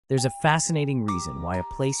There's a fascinating reason why a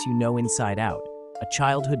place you know inside out, a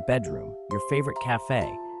childhood bedroom, your favorite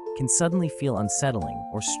cafe, can suddenly feel unsettling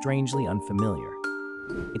or strangely unfamiliar.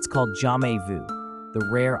 It's called jamais vu, the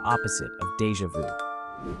rare opposite of déjà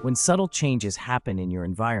vu. When subtle changes happen in your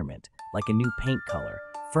environment, like a new paint color,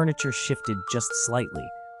 furniture shifted just slightly,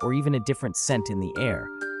 or even a different scent in the air,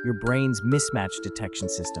 your brain's mismatch detection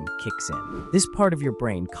system kicks in. This part of your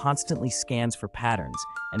brain constantly scans for patterns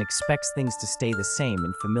and expects things to stay the same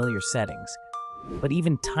in familiar settings. But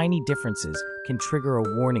even tiny differences can trigger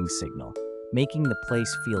a warning signal, making the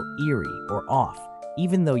place feel eerie or off,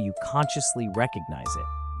 even though you consciously recognize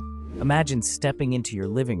it. Imagine stepping into your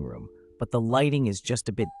living room, but the lighting is just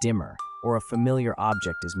a bit dimmer, or a familiar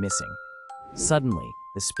object is missing. Suddenly,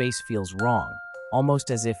 the space feels wrong, almost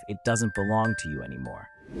as if it doesn't belong to you anymore.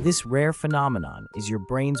 This rare phenomenon is your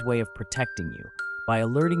brain's way of protecting you by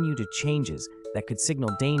alerting you to changes that could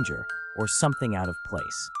signal danger or something out of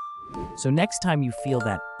place. So next time you feel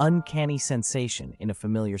that uncanny sensation in a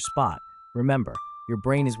familiar spot, remember, your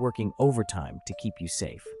brain is working overtime to keep you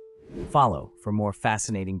safe. Follow for more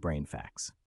fascinating brain facts.